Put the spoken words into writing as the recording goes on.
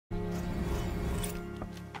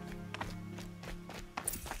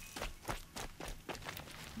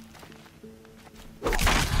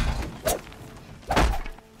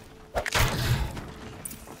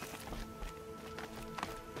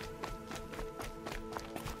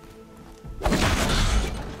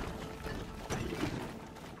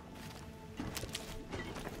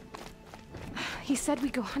said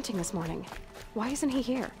we'd go hunting this morning. Why isn't he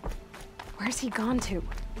here? Where's he gone to?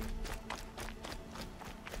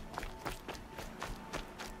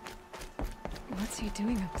 What's he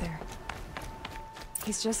doing up there?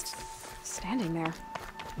 He's just standing there.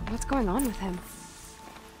 What's going on with him?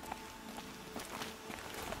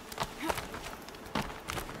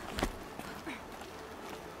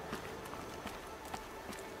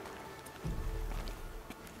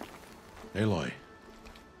 Aloy,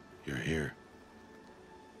 you're here.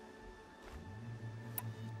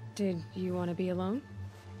 Did you want to be alone?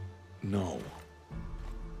 No.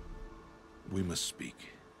 We must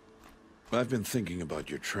speak. I've been thinking about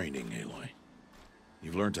your training, Aloy.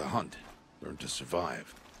 You've learned to hunt, learned to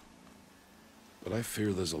survive. But I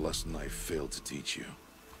fear there's a lesson I failed to teach you.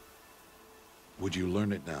 Would you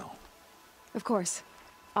learn it now? Of course.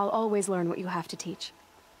 I'll always learn what you have to teach.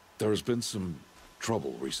 There has been some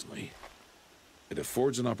trouble recently. It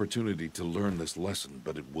affords an opportunity to learn this lesson,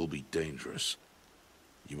 but it will be dangerous.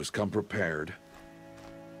 You must come prepared,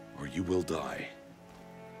 or you will die.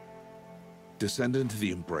 Descend into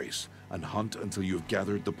the Embrace, and hunt until you have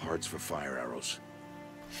gathered the parts for fire arrows.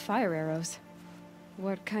 Fire arrows?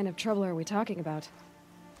 What kind of trouble are we talking about?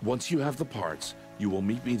 Once you have the parts, you will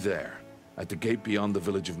meet me there, at the gate beyond the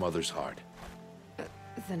village of Mother's Heart.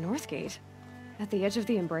 The North Gate? At the edge of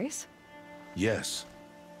the Embrace? Yes.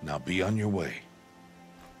 Now be on your way.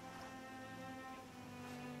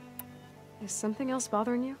 Is something else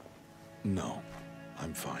bothering you? No,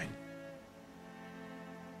 I'm fine.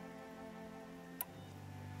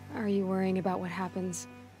 Are you worrying about what happens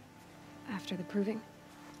after the proving?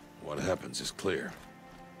 What happens is clear.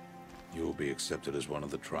 You will be accepted as one of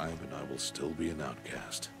the tribe, and I will still be an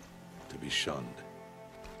outcast, to be shunned.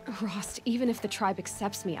 Rost, even if the tribe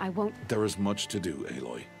accepts me, I won't... There is much to do,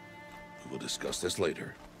 Aloy. We will discuss this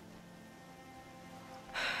later.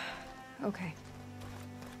 Okay.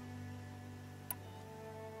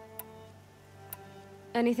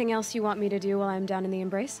 Anything else you want me to do while I'm down in the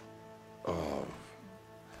Embrace?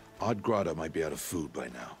 Odd Grata might be out of food by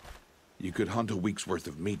now. You could hunt a week's worth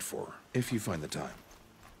of meat for her, if you find the time.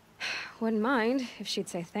 Wouldn't mind if she'd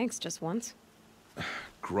say thanks just once.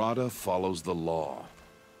 Grata follows the law.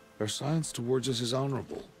 Her silence towards us is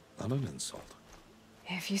honorable, not an insult.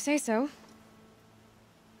 If you say so.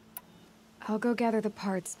 I'll go gather the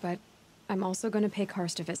parts, but I'm also going to pay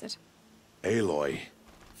Karst a visit. Aloy,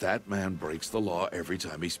 that man breaks the law every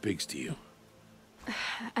time he speaks to you.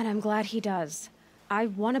 And I'm glad he does. I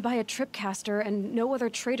want to buy a tripcaster, and no other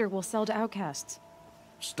trader will sell to outcasts.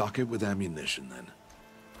 Stock it with ammunition, then.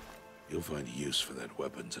 You'll find use for that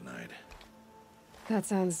weapon tonight. That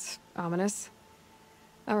sounds ominous.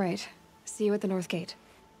 All right. See you at the North Gate.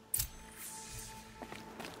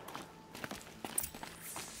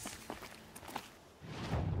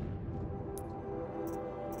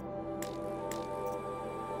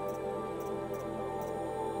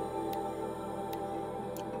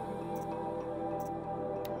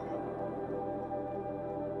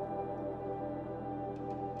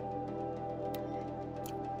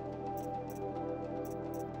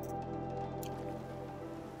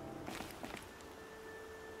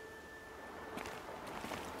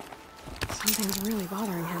 Something's really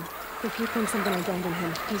bothering him. If he thinks I'm gonna abandon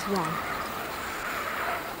him, he's wrong.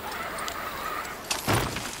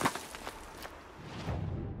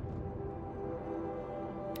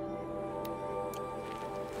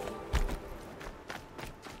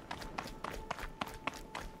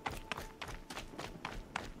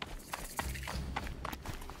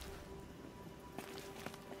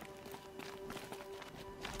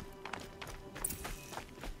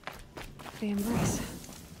 The Embrace.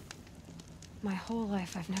 My whole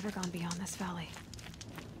life, I've never gone beyond this valley.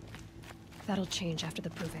 That'll change after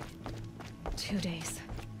the proving. 2 days.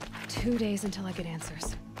 2 days until I get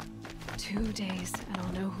answers. 2 days, and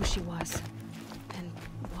I'll know who she was. And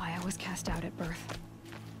why I was cast out at birth.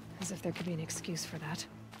 As if there could be an excuse for that.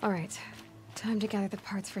 Alright, time to gather the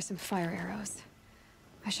parts for some fire arrows.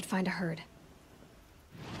 I should find a herd.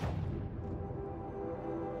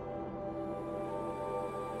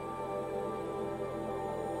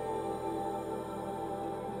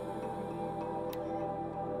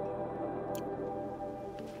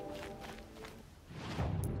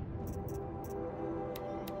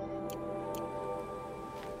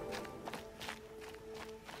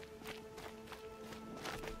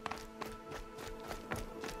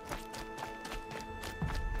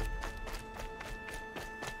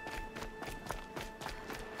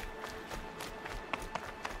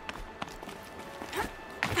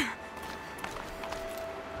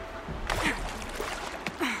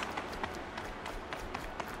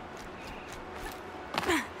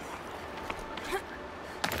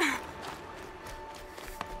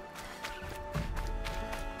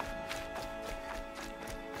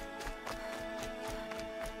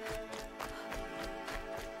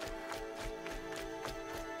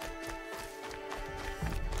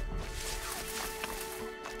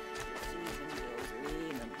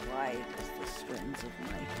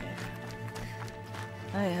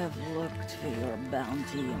 I have looked for your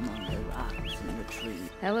bounty among the rocks and the trees.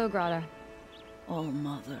 Hello, Grata. All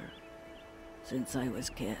Mother, since I was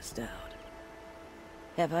cast out,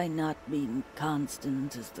 have I not been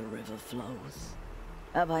constant as the river flows?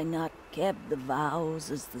 Have I not kept the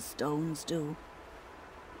vows as the stones do?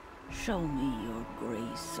 Show me your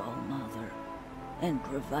grace, All Mother, and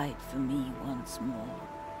provide for me once more.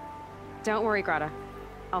 Don't worry, Grata.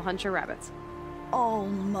 I'll hunt your rabbits. All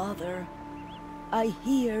Mother, I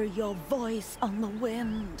hear your voice on the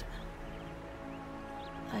wind.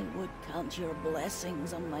 I would count your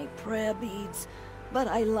blessings on my prayer beads, but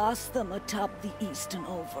I lost them atop the eastern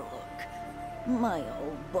overlook. My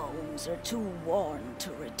old bones are too worn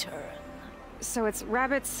to return. So it's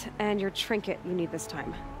rabbits and your trinket you need this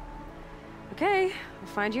time. Okay, I'll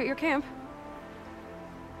find you at your camp.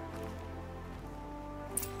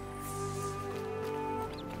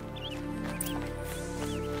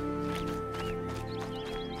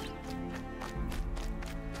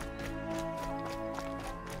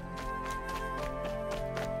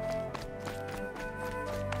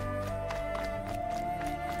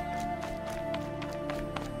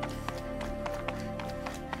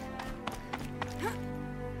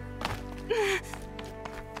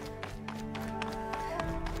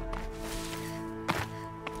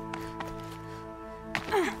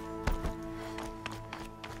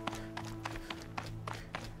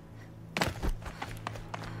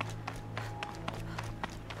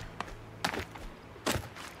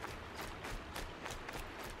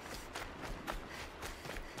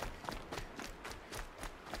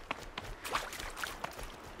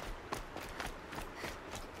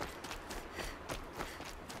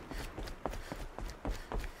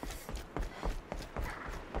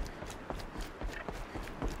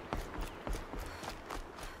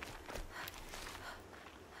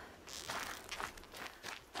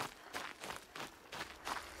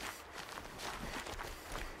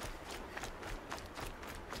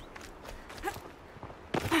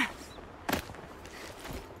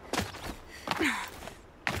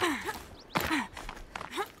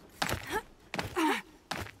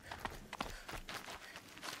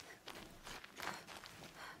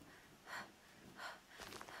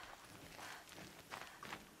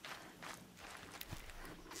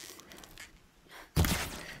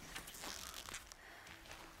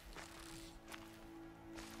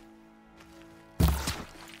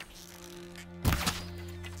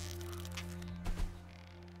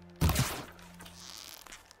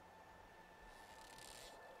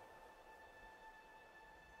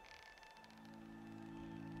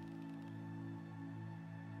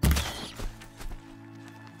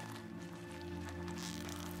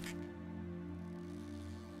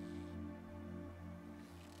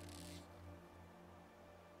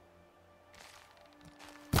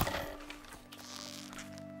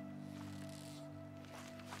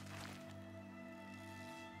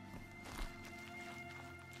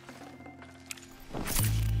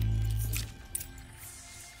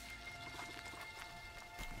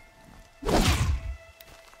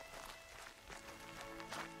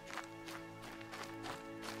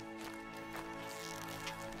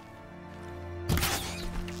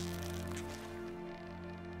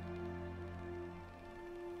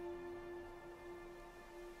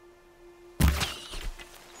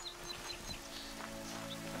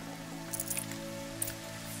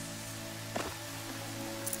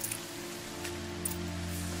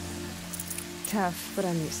 Tough, but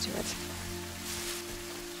I'm used to it.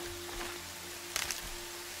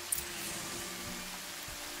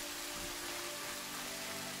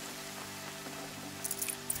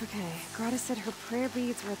 Okay, Grata said her prayer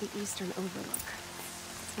beads were at the eastern overlook.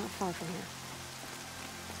 It's not far from here.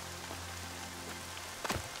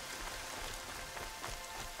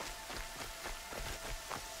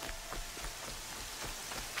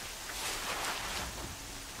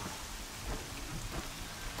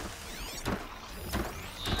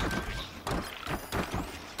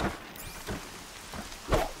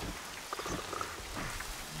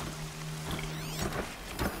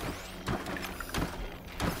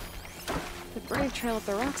 The brave trail up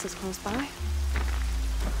the rocks is close by.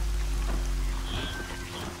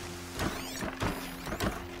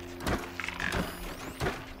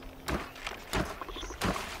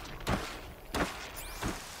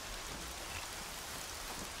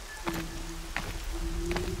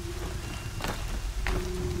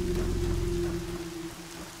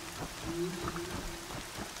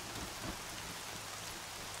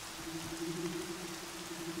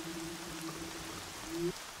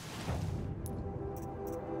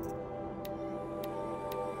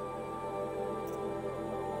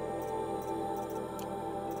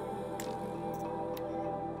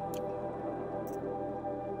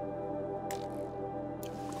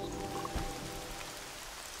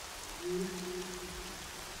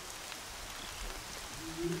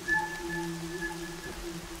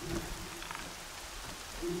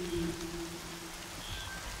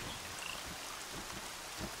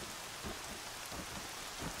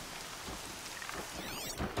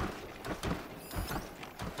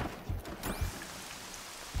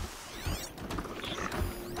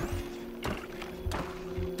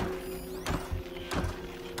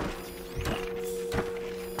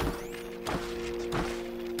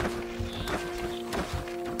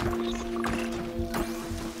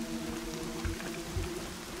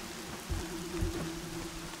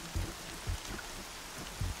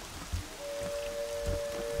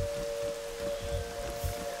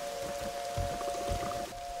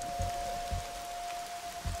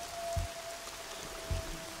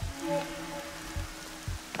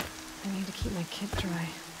 Keep my kit dry.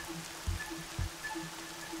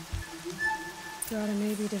 Grata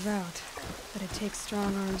may be devout, but it takes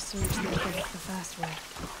strong arms to reach the Faith the fast way.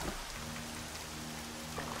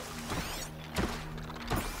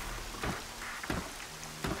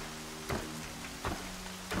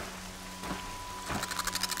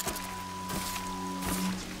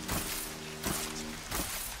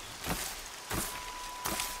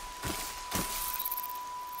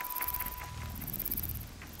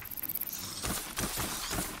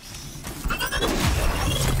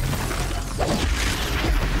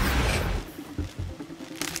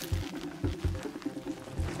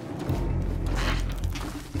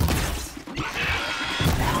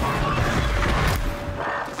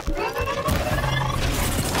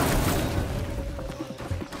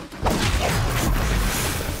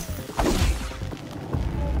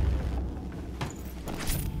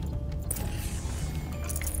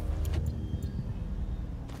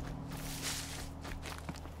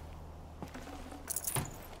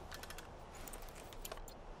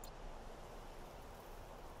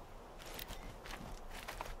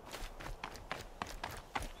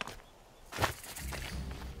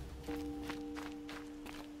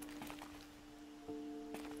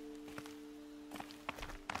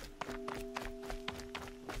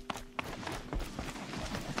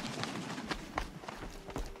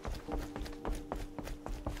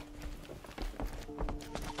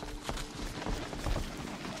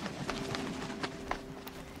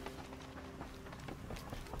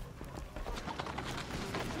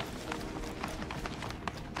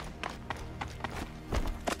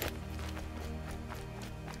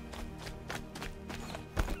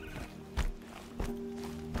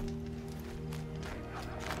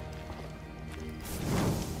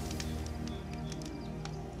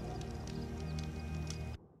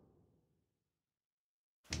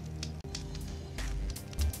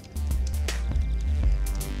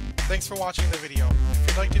 Thanks for watching the video. If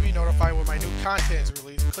you'd like to be notified when my new content is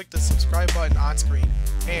released, click the subscribe button on screen.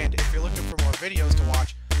 And if you're looking for more videos to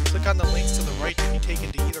watch, click on the links to the right to be taken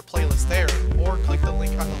to either playlist there, or click the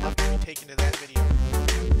link on the left to be taken to that video.